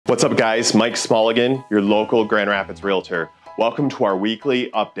What's up guys, Mike Smulligan, your local Grand Rapids realtor. Welcome to our weekly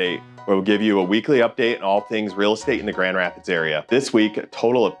update, where we'll give you a weekly update on all things real estate in the Grand Rapids area. This week, a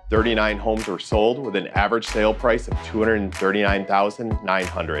total of 39 homes were sold with an average sale price of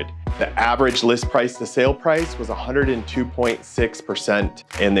 $239,900. The average list price to sale price was 102.6%,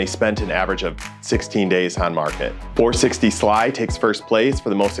 and they spent an average of 16 days on market. 460 Sly takes first place for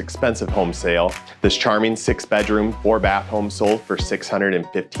the most expensive home sale. This charming 6-bedroom, 4-bath home sold for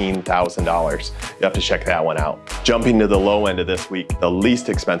 $615,000. You have to check that one out. Jumping to the low end of this week, the least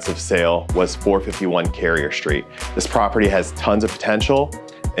expensive sale was 451 Carrier Street. This property has tons of potential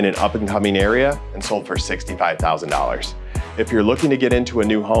in an up-and-coming area and sold for $65,000. If you're looking to get into a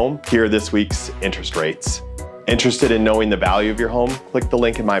new home, here are this week's interest rates. Interested in knowing the value of your home? Click the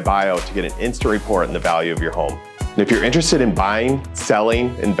link in my bio to get an instant report on the value of your home. And if you're interested in buying,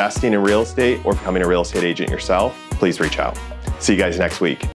 selling, investing in real estate, or becoming a real estate agent yourself, please reach out. See you guys next week.